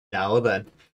Now then,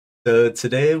 so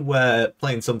today we're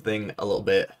playing something a little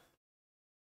bit, I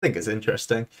think it's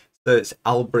interesting. So it's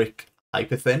Albrich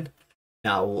Hyperthin.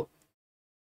 Now,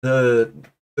 the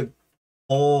the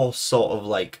core sort of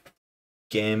like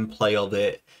gameplay of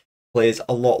it plays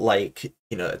a lot like,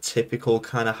 a typical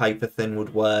kind of Hyperthin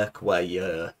would work, where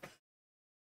you're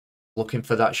looking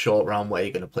for that short round where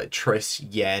you're going to play Triss,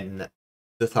 Yen,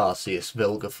 the Tharsius,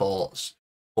 Vilgefortz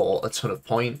for a ton of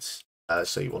points.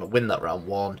 So you want to win that round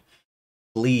one,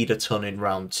 bleed a ton in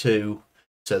round two,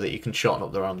 so that you can shorten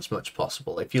up the round as much as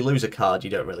possible. If you lose a card, you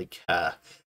don't really care.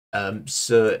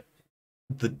 So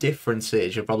the difference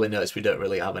is, you'll probably notice we don't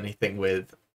really have anything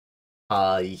with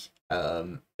high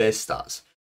base stats,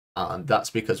 and that's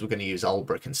because we're going to use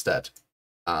Albrich instead.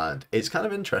 And it's kind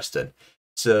of interesting.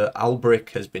 So Albrich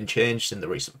has been changed in the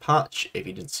recent patch. If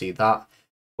you didn't see that,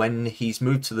 when he's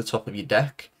moved to the top of your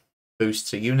deck,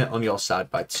 boosts a unit on your side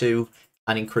by 2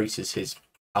 and increases his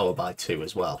power by 2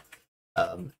 as well.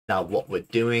 Now what we're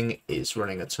doing is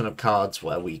running a ton of cards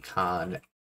where we can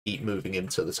keep moving him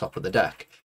to the top of the deck.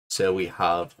 So we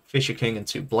have Fisher King and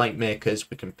 2 Blight Makers.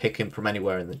 We can pick him from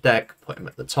anywhere in the deck, put him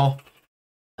at the top,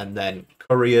 and then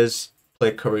Couriers.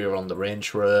 Play Courier on the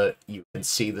range row. You can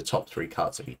see the top 3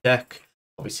 cards of your deck.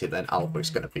 Obviously then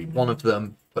Albrich's going to be one of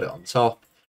them, put it on top.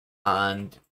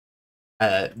 And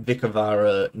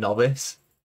Vicavara Novice,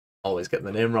 always get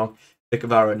the name wrong.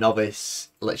 Vicavara Novice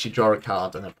lets you draw a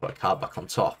card and then put a card back on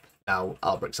top. Now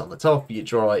Albrich's on the top, you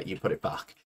draw it, you put it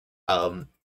back.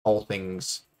 All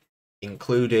things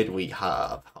included, we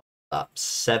have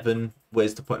 7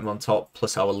 ways to put him on top,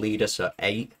 plus our leader, so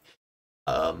 8.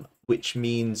 Which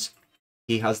means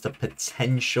he has the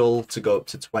potential to go up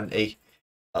to 20.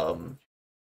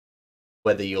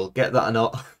 Whether you'll get that or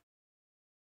not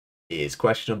is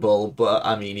questionable, but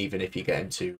I mean, even if you get him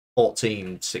to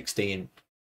 14, 16,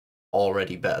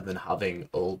 already better than having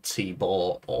old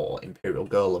T-Bor or Imperial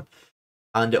Golem.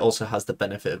 And it also has the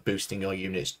benefit of boosting your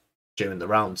units during the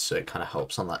round, so it kind of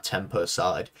helps on that tempo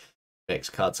side. Makes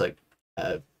cards like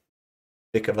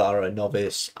Vicavara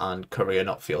Novice and Courier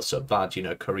not feel so bad.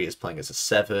 Courier is playing as a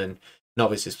 7,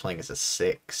 Novice is playing as a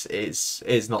 6.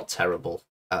 It's not terrible,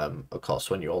 of course,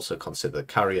 when you also consider the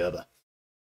carryover.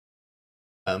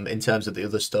 In terms of the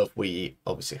other stuff, we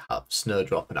obviously have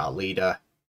Snowdrop in our leader,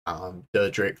 and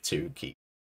Durdrick to keep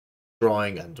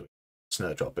drawing, and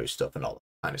Snowdrop boost up and all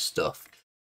that kind of stuff.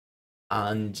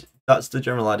 And that's the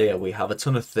general idea. We have a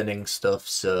ton of thinning stuff,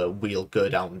 so we'll go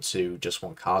down to just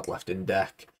 1 card left in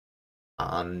deck.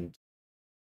 And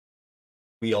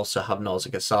we also have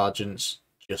Nausicaa Sergeants,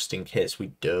 just in case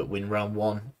we don't win round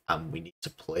 1 and we need to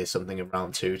play something in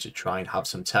round 2 to try and have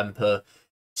some temper,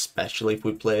 especially if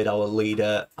we played our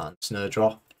leader and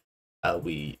Snowdrop.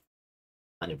 We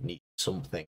kind of need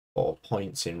something for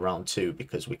points in round 2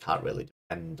 because we can't really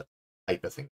depend on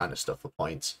Hyperthin kind of stuff for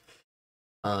points.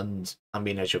 And I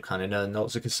mean, as you'll kind of know,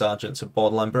 Nausicaa Sergeants are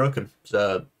borderline broken,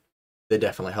 so they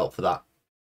definitely help for that.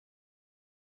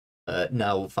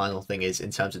 Now, final thing is,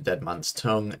 in terms of Dead Man's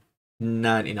Tongue,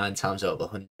 99 times out of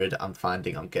 100, I'm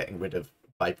finding I'm getting rid of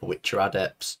Viper Witcher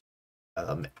Adepts.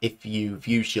 If you've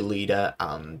used your leader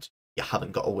and you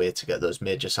haven't got a way to get those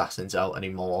Mage Assassins out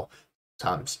anymore,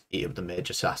 sometimes eat up the Mage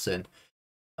Assassin.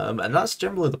 And that's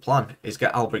generally the plan, is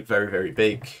get Albrich very, very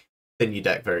big, thin your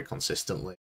deck very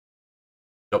consistently.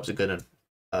 Jobs are good.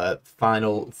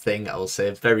 Final thing I will say,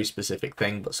 a very specific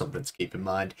thing, but something to keep in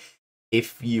mind.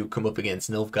 If you come up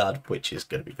against Nilfgaard, which is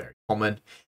going to be very common,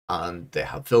 and they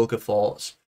have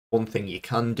Vilgefortz, one thing you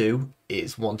can do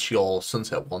is, once your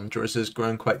Sunset Wanderers has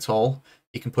grown quite tall,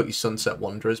 you can put your Sunset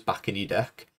Wanderers back in your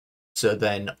deck. So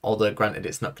then, although granted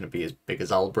it's not going to be as big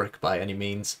as Albrich by any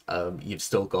means, you've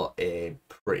still got a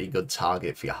pretty good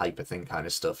target for your Hyperthin kind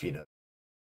of stuff.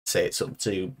 Say it's up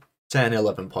to 10,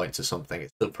 11 points or something,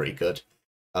 it's still pretty good.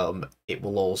 It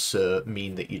will also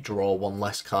mean that you draw 1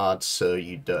 less card, so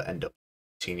you don't end up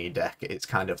in your deck. It's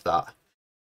kind of that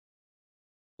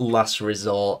last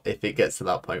resort if it gets to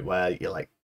that point where you're like,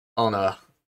 oh no,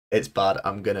 it's bad,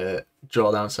 I'm gonna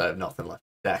draw down so I have nothing left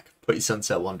in the deck. Put your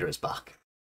Sunset Wanderers back.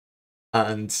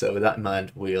 And so with that in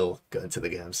mind, we'll go into the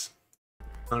games.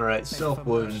 Alright, Self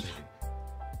Wound.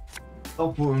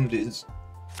 Self Wound is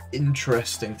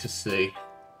interesting to see.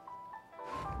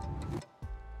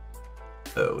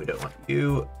 Oh, we don't want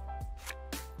you.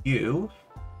 You.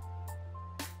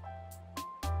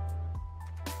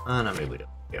 And I mean, we don't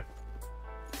want you.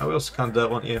 I also kind of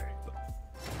don't want you.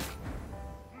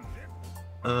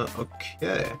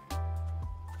 Okay.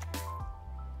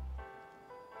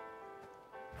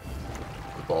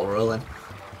 The ball rolling.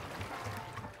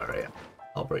 Alright,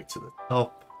 I'll break to the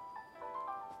top.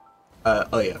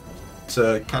 Oh yeah.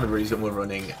 So kind of reason we're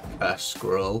running a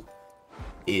scroll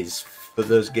is for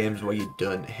those games where you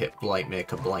don't hit Blight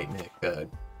Maker,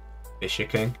 Fisher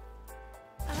King,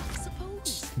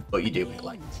 but you do hit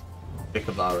like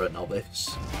Chikavara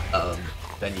Novice,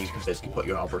 then you can basically put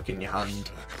your Albrich in your hand,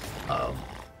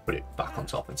 put it back on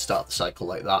top and start the cycle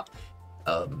like that,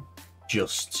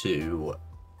 just to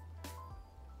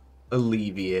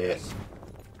alleviate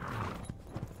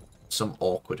some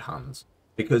awkward hands.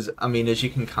 Because, I mean, as you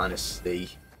can kind of see,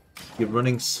 you're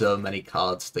running so many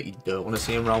cards that you don't want to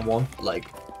see in round one. Like,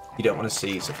 you don't want to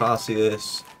see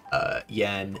Sepharsius,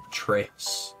 Yen,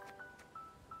 Triss,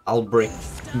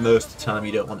 Albrich most of the time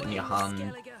you don't want in your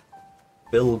hand,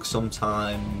 Bilg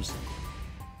sometimes,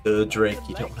 Erdrick,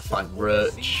 you don't want to find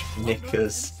Roach,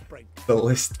 Knickers, the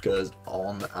list goes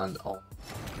on and on.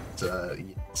 So,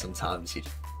 sometimes you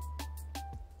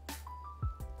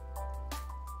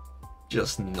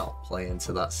just not play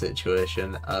into that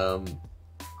situation.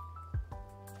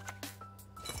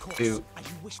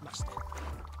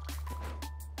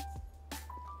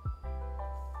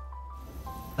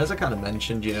 As I kind of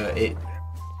mentioned, you know, it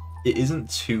isn't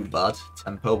too bad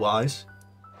tempo wise.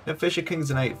 You know, Fisher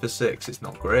King's an 8 for 6, it's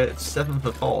not great. It's 7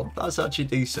 for 4, that's actually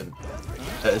decent.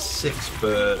 6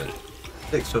 for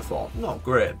 4, not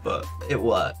great, but it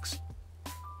works.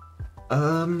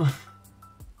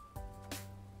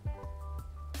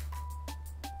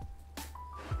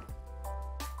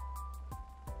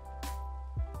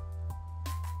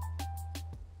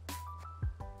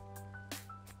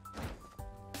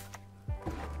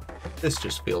 This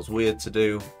just feels weird to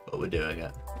do, but we're doing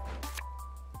it.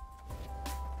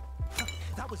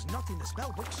 That was not in the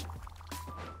spell books.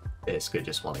 Basically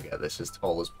just want to get this as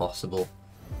tall as possible.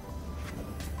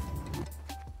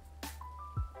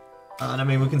 And I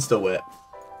mean, we can still wait.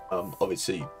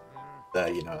 Obviously, there,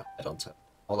 you know, head on to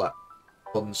all that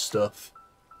fun stuff.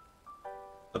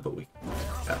 But we can be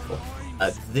careful.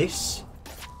 This,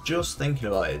 just thinking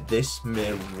about it, this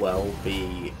may well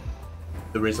be,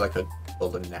 there is like a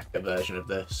Golden Necker version of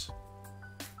this.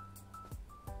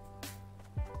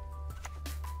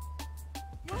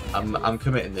 I'm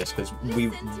committing this because we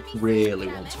really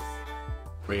want to,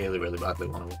 really badly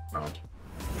want to win around.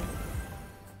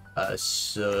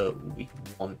 So we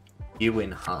want you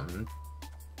in hand.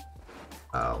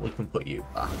 We can put you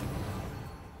back.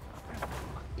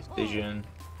 Decision.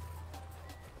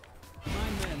 My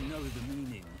men know the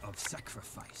meaning of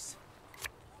sacrifice.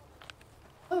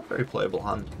 A very playable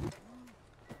hand.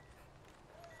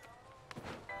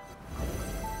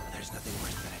 There's nothing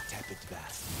worse than a tepid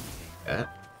bath. Yeah.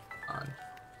 And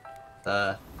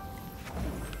there.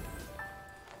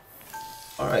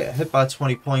 Alright, hit by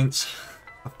 20 points.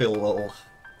 I feel a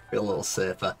little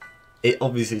safer. It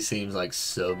obviously seems like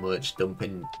so much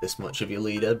dumping this much of your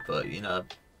leader, but you know,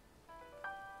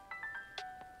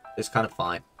 it's kind of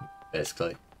fine,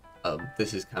 basically.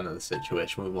 This is kind of the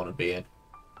situation we want to be in.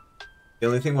 The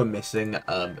only thing we're missing,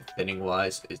 thinning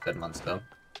wise, is Dead Man's Stone.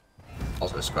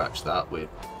 Also scratch that with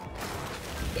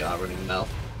the running Mel.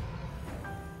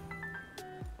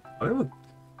 I mean,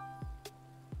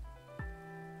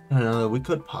 I don't know, we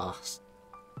could pass.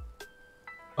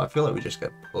 But I feel like we just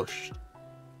get pushed.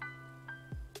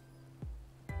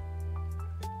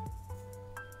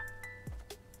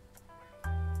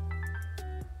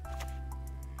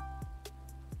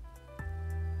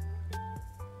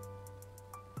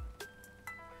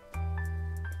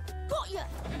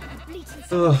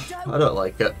 Ugh, I don't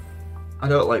like it. I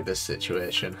don't like this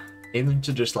situation. Even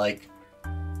to just like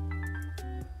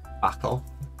back off,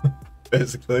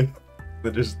 basically.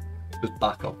 But just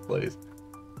back off, please.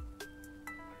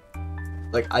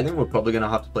 Like, I think we're probably gonna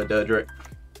have to play Deirdre.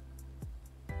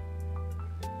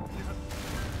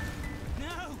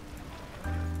 No.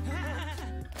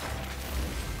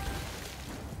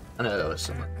 I know there was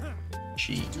some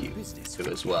cheat you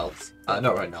do as well.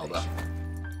 Not right now though.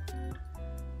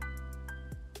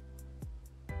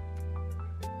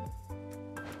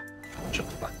 Chuck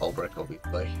back Albrich,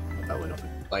 obviously. We're not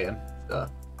playing, so.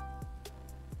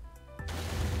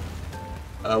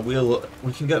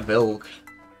 We can get Bilg.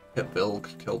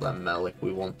 Kill them Mel if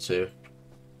we want to.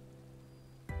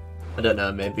 I don't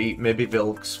know, maybe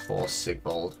Vilg's for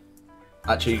Sigvold.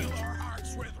 Actually,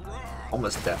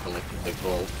 almost definitely for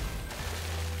Sigvold.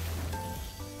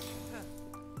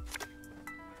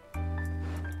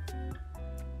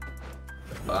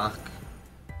 Back.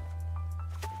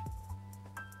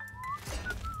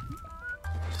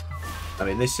 I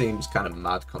mean, this seems kind of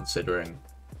mad considering,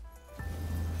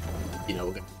 you know,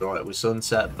 we're going to draw it with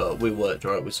Sunset, but we won't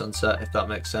draw it with Sunset, if that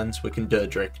makes sense. We can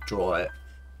Deirdrick draw it,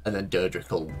 and then Deirdrick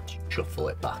will shuffle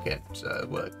it back in, so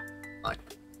we're fine.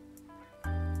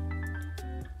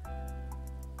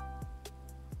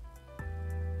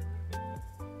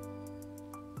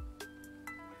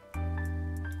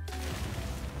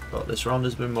 But this round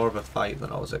has been more of a fight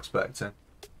than I was expecting.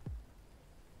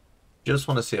 Just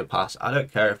want to see a pass. I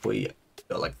don't care if we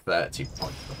got like 30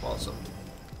 points or some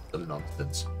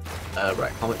nonsense.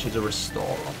 Right, how much is a restore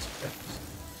on this?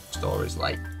 Restore is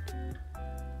like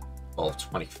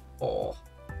 12.24.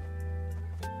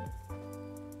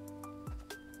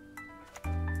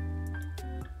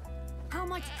 How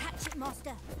am I to catch it,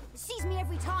 Master? It sees me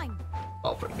every time.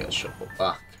 Albrich gets shuffled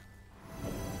back.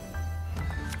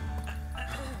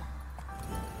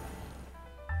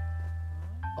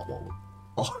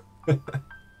 Oh.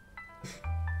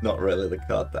 Not really the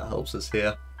card that helps us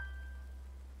here.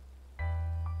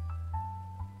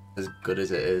 As good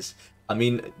as it is. I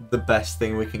mean, the best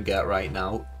thing we can get right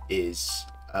now is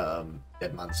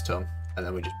Dead Man's Tongue, and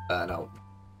then we just burn out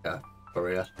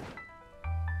Korea.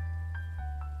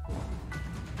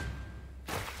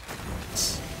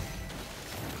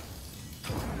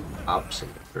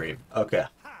 Absolute dream. Okay.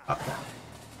 Okay.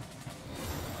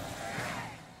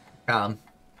 Calm.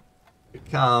 Be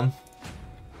calm.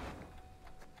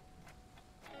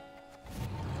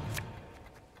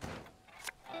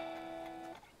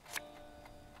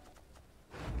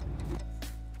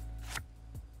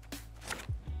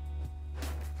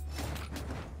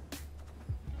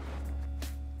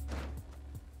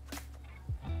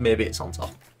 Maybe it's on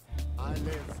top. I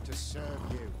live to serve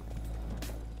you.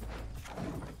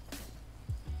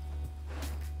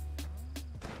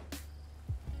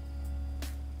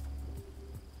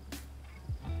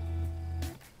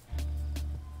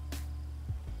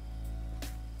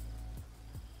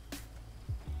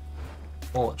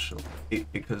 Fortunately,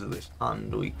 because of this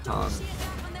hand, we can't.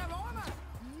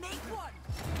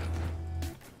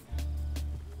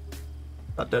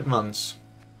 That dead man's.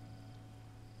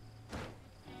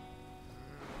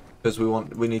 Because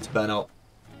we need to burn out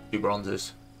 2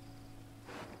 bronzes.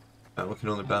 And we can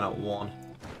only burn out 1.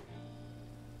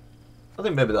 I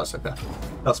think maybe that's okay.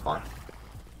 That's fine.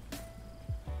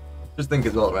 Just think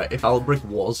as well, right? If Albrich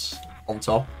was on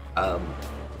top,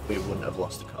 we wouldn't have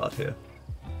lost a card here.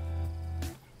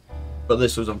 But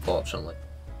this was unfortunately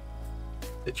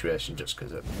situation just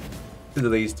because of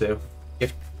these two.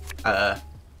 If curse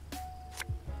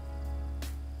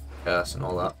and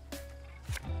all that.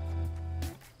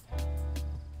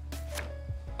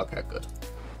 Okay, good.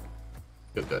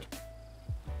 Good.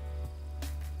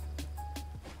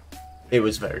 It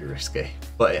was very risky,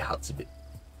 but it had to be.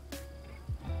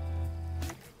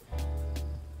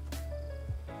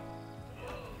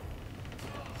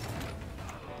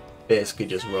 Basically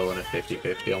just rolling a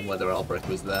 50-50 on whether Albrich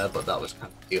was there, but that was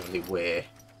kind of the only way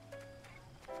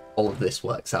all of this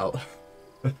works out.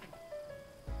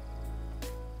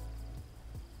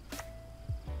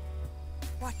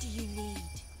 What do you need?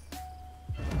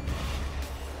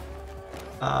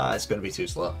 It's going to be too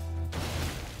slow.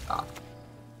 I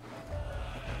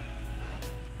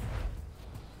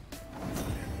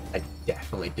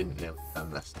definitely didn't know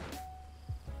this.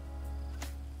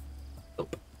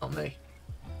 Nope, not me.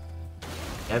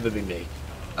 Never be me.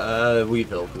 We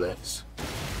build this.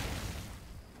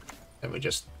 And we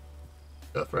just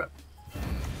go for it.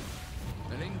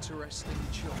 An interesting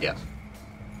choice. Yeah,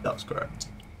 that was correct.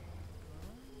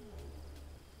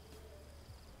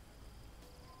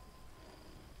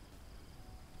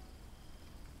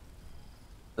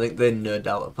 I think they no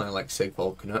doubt are playing like Sig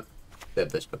Volcanet. They're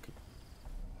this book.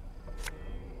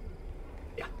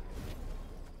 Yeah.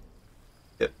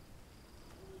 Yep.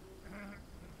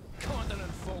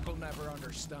 Continent folk will never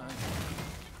understand.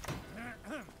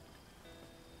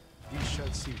 We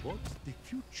shall see what the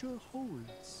future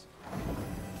holds.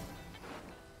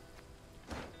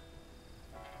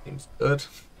 Seems good.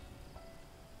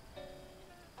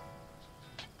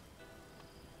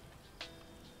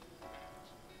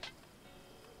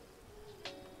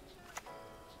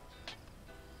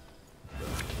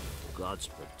 Gods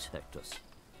protect us.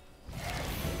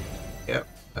 Yep,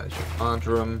 that's your plant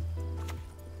room.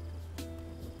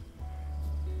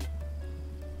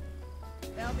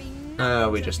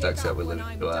 We just accept we lose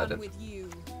to Erden.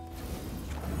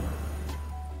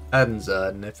 Erden's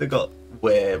Erden. If they got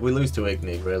we lose to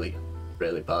Igni, really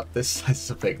bad. This sets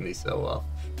up Igni so well.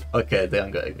 Okay, they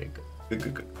haven't got Igni.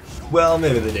 Good. Well,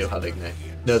 maybe they do have Igni.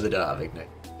 No, they don't have Igni.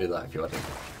 Do that if you want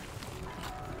Igni.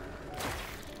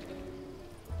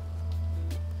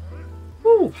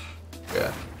 Woo!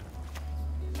 Yeah.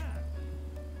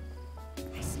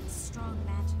 I sense strong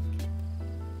magic.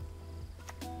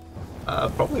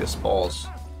 Probably a Spores.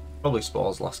 Probably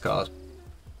Spores last card.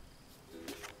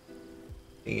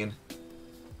 Ian.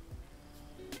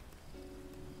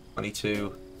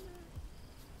 22.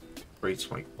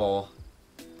 324.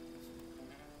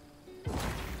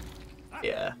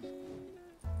 Yeah.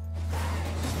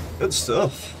 Good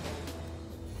stuff.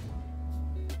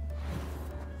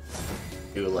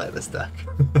 You like this deck.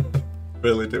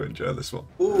 Really do enjoy this one.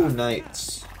 Ooh,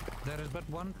 knights. There is but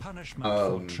one punishment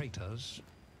for traitors.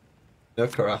 No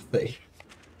Karathi.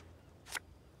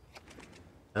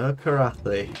 No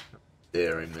Karathi.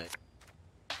 Dearie me.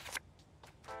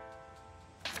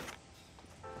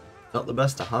 Not the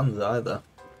best of hands either.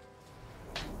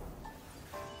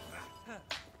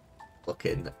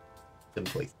 Looking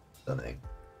simply stunning.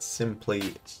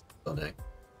 Simply stunning.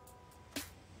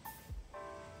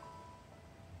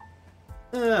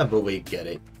 Yeah, but we get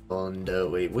it. Fun,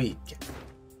 don't we? We get it.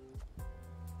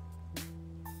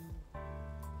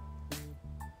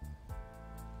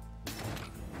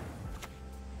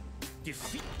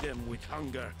 Defeat them with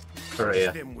hunger.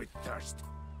 Korea. Crush them with thirst.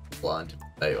 Blind.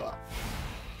 There you are.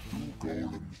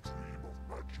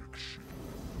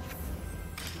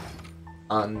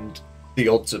 And the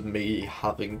odds of me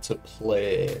having to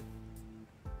play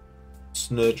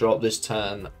Snowdrop this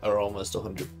turn are almost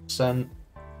 100%.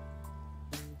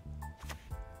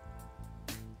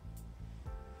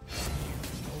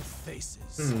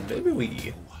 Maybe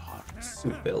we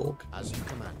build As you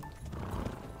command.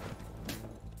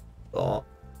 thought.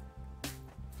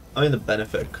 I mean, the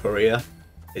benefit of Korea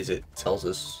is it tells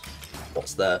us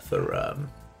what's there for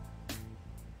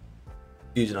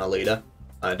using our leader.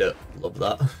 I don't love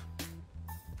that.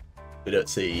 We don't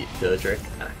see Durdrick,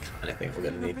 and I kind of think we're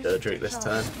going to need Durdrick this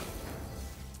turn.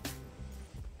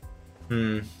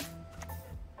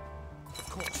 Of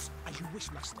course, as you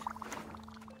wish, master.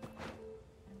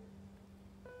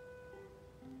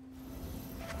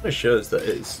 It shows that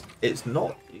it's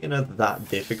not, you know, that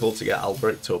difficult to get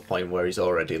Albrich to a point where he's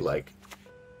already like,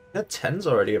 yeah, 10's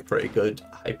already a pretty good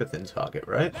Hyperthin target,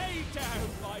 right? Lay down,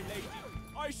 my lady.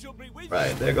 I shall be with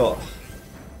Right, they got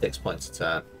 6 points a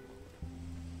turn.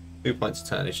 2 points a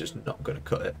turn is just not going to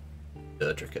cut it.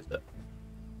 Durdrick, is it?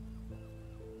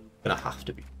 Gonna have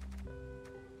to be.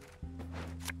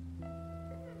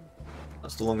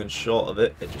 That's the long and short of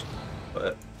it. It just cut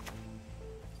it.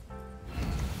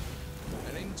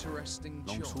 An interesting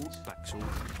Long choice. sword, back sword,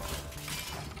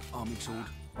 army sword,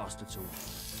 bastard sword.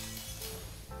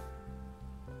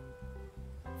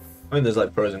 I mean, there's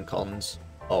like pros and cons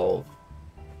of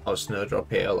our Snowdrop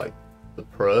here. Like, the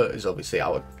pro is obviously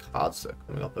our cards that are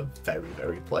coming up are very,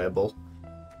 very playable.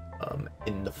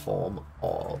 In the form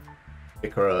of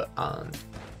Vikara and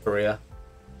Korea.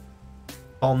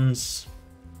 Cons,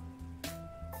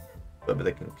 whether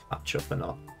they can catch up or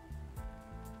not.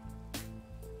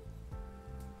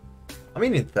 I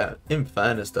mean, in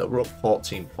fairness though, we're up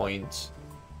 14 points.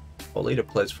 Our leader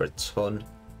plays for a ton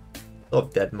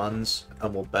of Deadmans,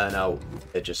 and we'll burn out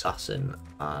Edge Assassin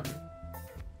and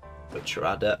Witcher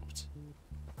Adept.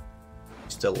 We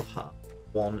still have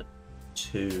 1,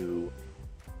 2,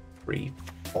 3,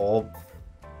 4.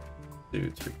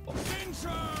 2, 3, 4.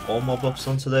 4 more buffs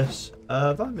onto this.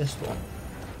 Have I missed one?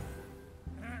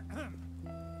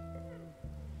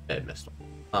 I missed one.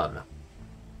 Oh no.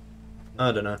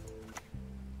 I don't know.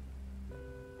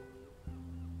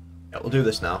 Yeah, we'll do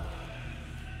this now.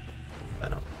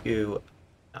 Then I'll you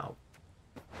now.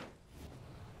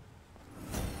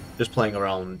 Just playing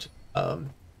around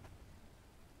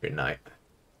Green Knight.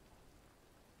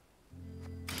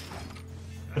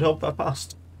 I hope I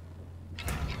passed.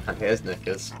 And here's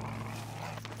Knickers.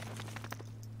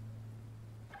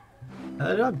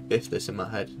 Did I biff this in my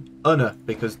head? Oh no,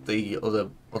 because the other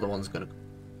one's gonna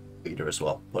leader as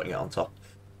well, putting it on top.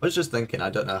 I was just thinking, I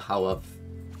don't know how I've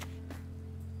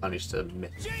managed to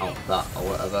miss out that or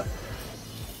whatever.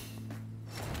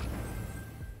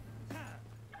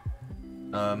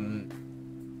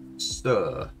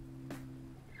 So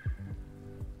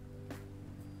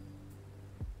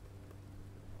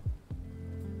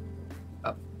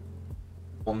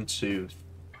 1, 2,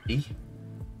 3.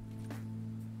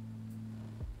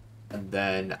 And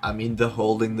then, I mean, they're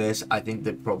holding this. I think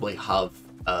they probably have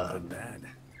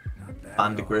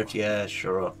Vandergrift, yeah,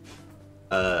 sure.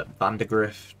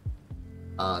 Vandergrift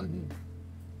and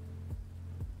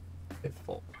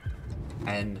 4,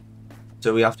 10.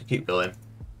 So we have to keep going.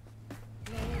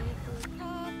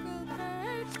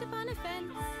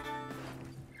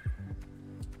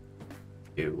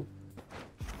 You.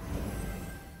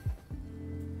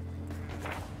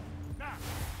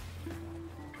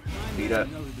 Beat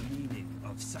it. Know the meaning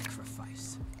of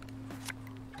sacrifice.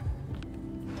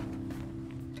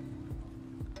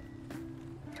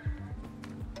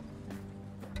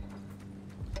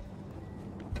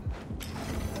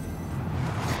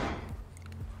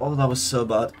 Oh, that was so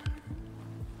bad.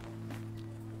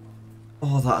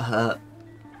 Oh, that hurt.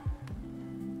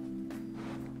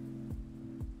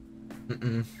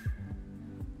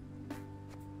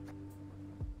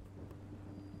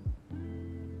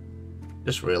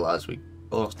 Just realised we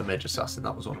lost the Mage Assassin.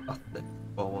 That was one of our things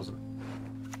before, wasn't it?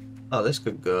 Oh, this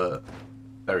could go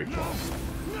very far.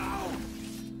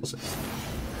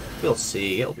 We'll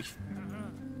see. It'll be.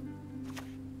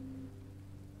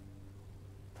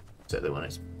 Certainly when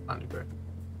it's landing great.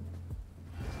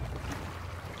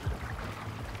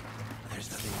 There's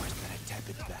nothing worse than a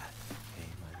tepid bath. Hey,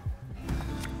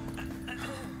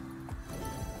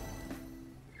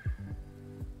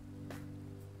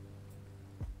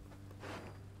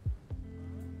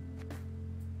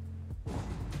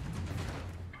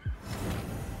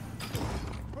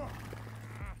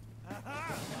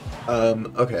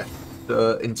 Okay.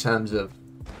 So in terms of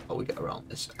how we get around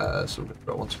this, so we're gonna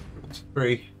throw 1, 2, 3, 1, 2,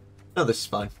 3. No, this is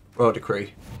fine. Royal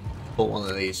Decree. Pull one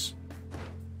of these.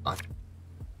 Fine.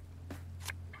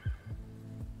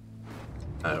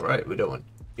 Right, we don't want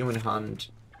human hand.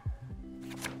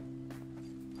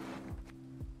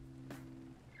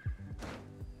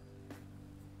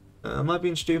 Am I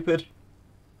being stupid?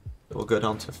 We'll go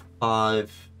down to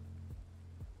 5.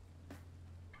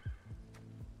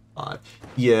 5.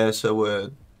 Yeah, so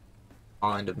we're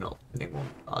kind of not hitting one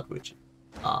card, which is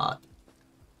bad.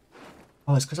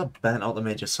 Oh, it's because I burnt out the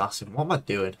Mage Assassin. What am I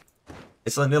doing?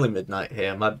 It's like nearly midnight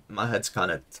here. My head's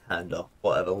kind of turned off.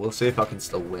 Whatever. We'll see if I can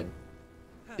still win,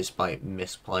 despite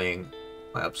misplaying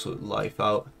my absolute life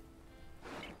out.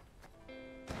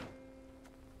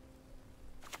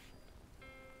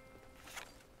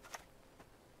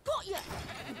 Got ya!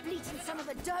 You bleating son of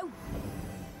a doe!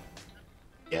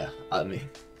 Yeah, I mean,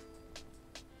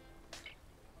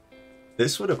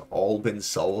 this would have all been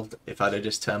solved if I'd have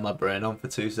just turned my brain on for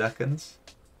 2 seconds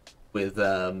with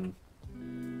the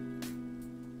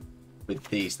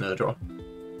snowdrop.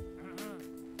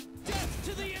 Death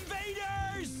to the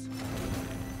invaders!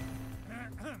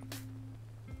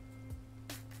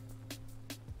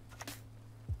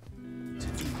 to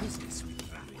do business with you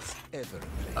is ever a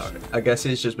pleasure. Alright, I guess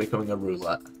it's just becoming a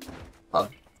roulette. I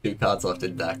have 2 cards left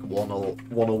in deck. One'll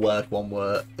work, one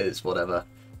won't. It's whatever.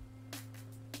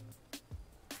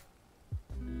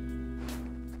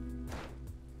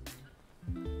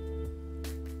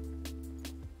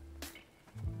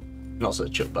 You can also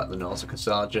chuck back the Nausicaa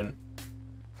Sergeant.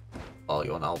 Oh,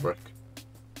 you're an Albrich.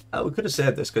 We could have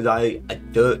saved this because I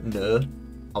don't know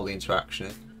how the interaction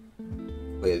is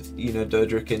with, you know,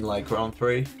 Dodric in like round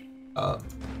 3.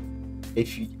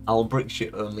 If Albrich's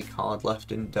your only card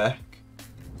left in deck,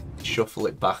 shuffle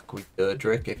it back with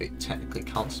Dodric if it technically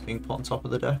counts as being put on top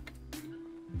of the deck.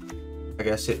 I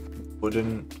guess it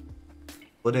wouldn't,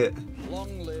 would it?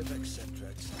 Long live, etc.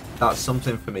 That's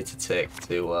something for me to take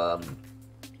to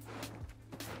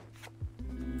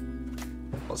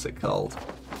what's it called?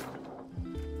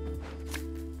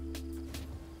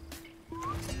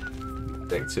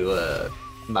 Take to a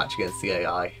match against the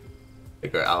AI.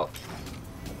 Figure it out.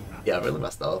 Yeah, I really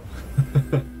messed that up.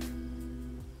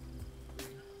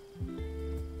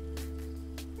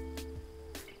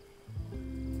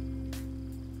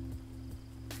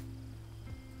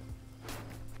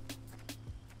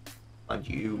 And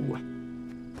you.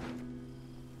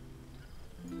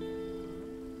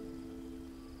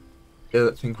 I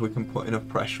don't think we can put enough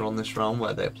pressure on this round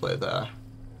where they play there.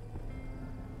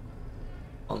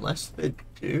 Unless they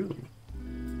do.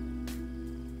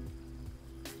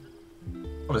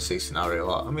 I want to see scenario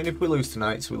art. I mean, if we lose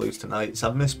tonight, we lose tonight.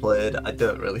 I've misplayed. I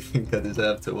don't really think I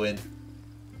deserve to win.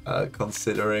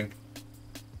 Considering.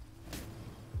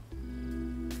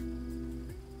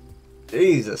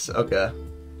 Jesus, okay.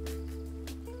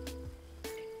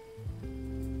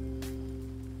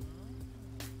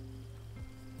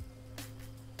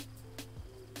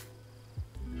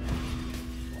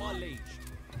 My liege.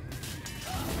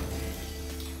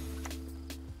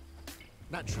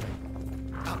 Naturally.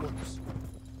 At once.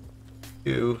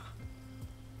 You.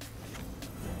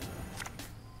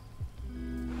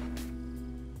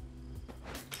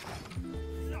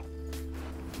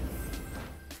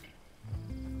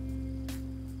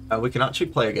 We can actually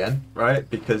play again, right?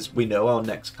 Because we know our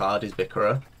next card is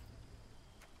Vicara.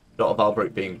 Dot of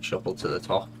Albrich being shuffled to the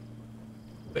top.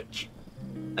 Which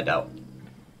I doubt.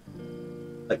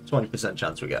 Like 20%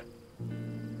 chance we get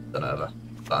done over.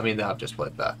 But I mean, they have just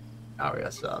played that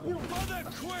area, so. Mother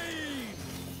Queen!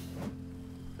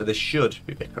 So this should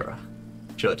be Vicara.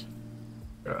 Should.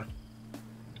 Vicara.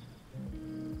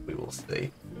 We will see.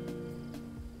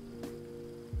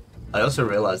 I also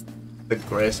realised the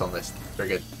grace on this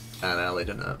triggered an early,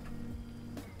 didn't it?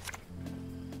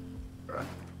 Right.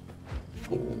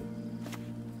 Cool.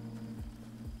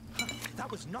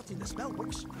 That was not in the spell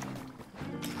books.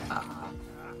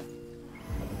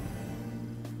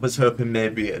 Was hoping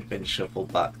maybe it had been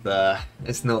shuffled back there.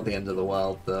 It's not the end of the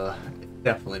world though.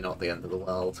 definitely not the end of the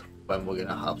world when we're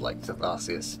gonna have like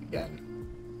Sathasius again.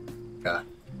 Yeah.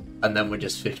 And then we're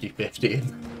just 50-50.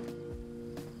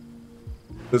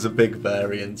 There's a big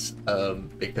variance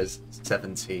because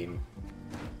 17.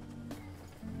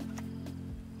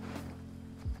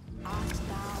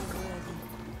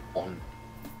 On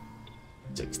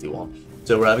 61.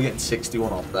 So we're either getting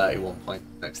 61 or 31 points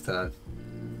next turn.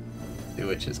 See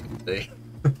which is going to be.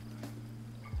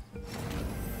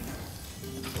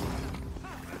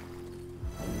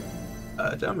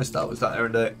 Did I miss that? Was that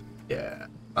Erendite? Yeah.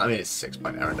 I mean, it's 6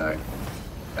 point Erendite.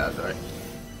 Yeah, that's right.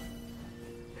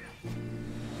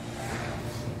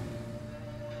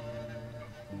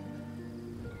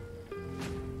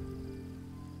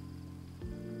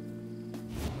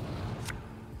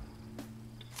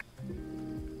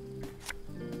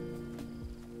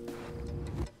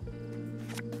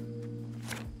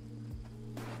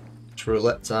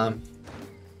 Roulette time.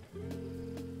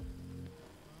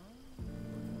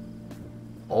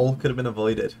 All could have been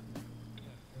avoided.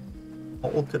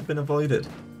 All could have been avoided.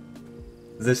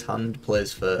 This hand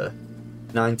plays for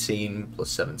 19 plus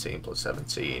 17 plus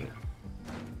 17,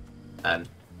 and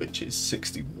which is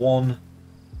 61.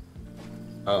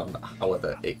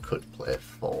 However, it could play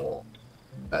for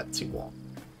 31.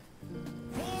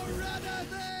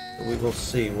 We will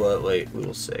see. Wait, we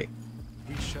will see.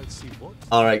 We shall see what.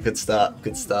 Alright, good start,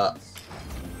 good start.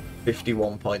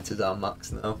 51 points is our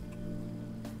max now.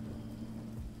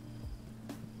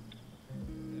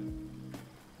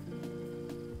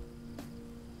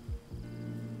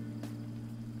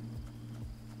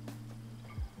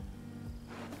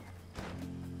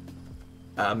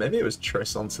 Maybe it was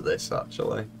Triss onto this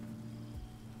actually.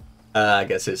 I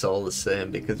guess it's all the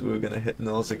same because we were going to hit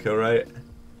Nausicaa, right?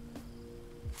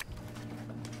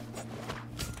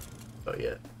 Oh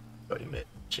yeah. Got your mid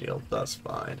shield, that's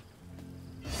fine.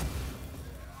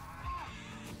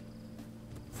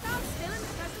 Stand still in the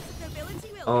presence of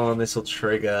nobility, will Oh, this will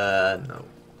trigger. No.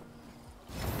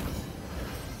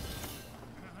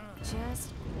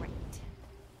 just great.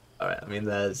 Alright, I mean,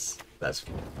 that's.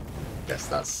 Guess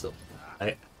that's something.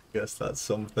 I guess that's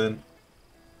something.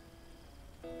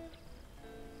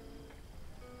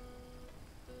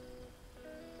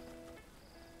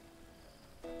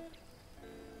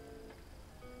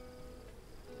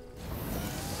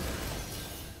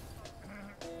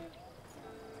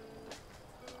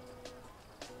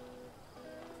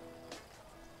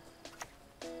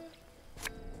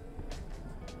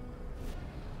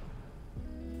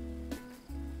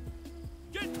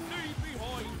 Get thee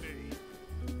behind me!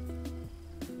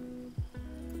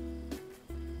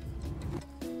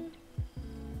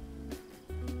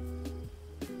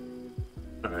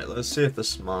 Alright, let's see if they're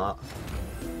smart.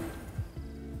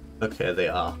 Okay, they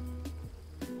are.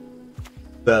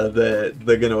 They're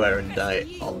gonna wear and die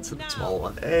onto the small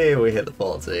one. Hey, we hit the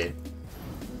 14.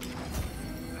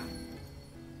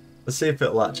 Let's see if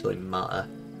it'll actually matter.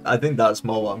 I think that's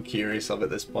more what I'm curious of at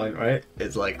this point, right?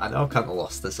 It's like, I know I kind of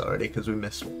lost this already because we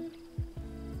missed one.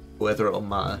 Whether it'll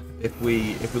matter. If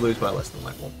we lose by less than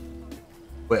like one.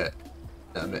 Wait.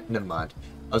 No, never mind.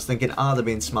 I was thinking, are they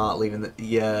being smart leaving the...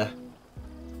 Yeah.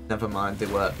 Never mind, they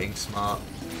weren't being smart.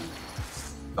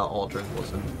 That ordering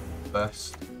wasn't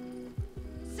best.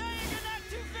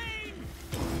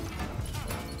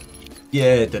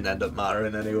 Yeah, it didn't end up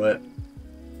mattering anyway.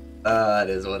 It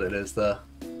is what it is though.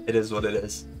 It is what it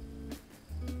is.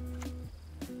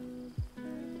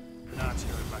 Not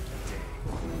your lucky day.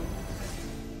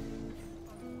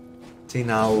 See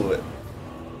now,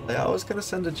 like, I was gonna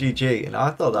send a GG, and I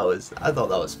thought that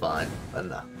was fine, but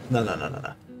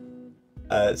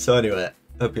no. So anyway,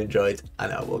 hope you enjoyed,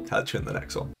 and I will catch you in the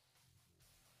next one.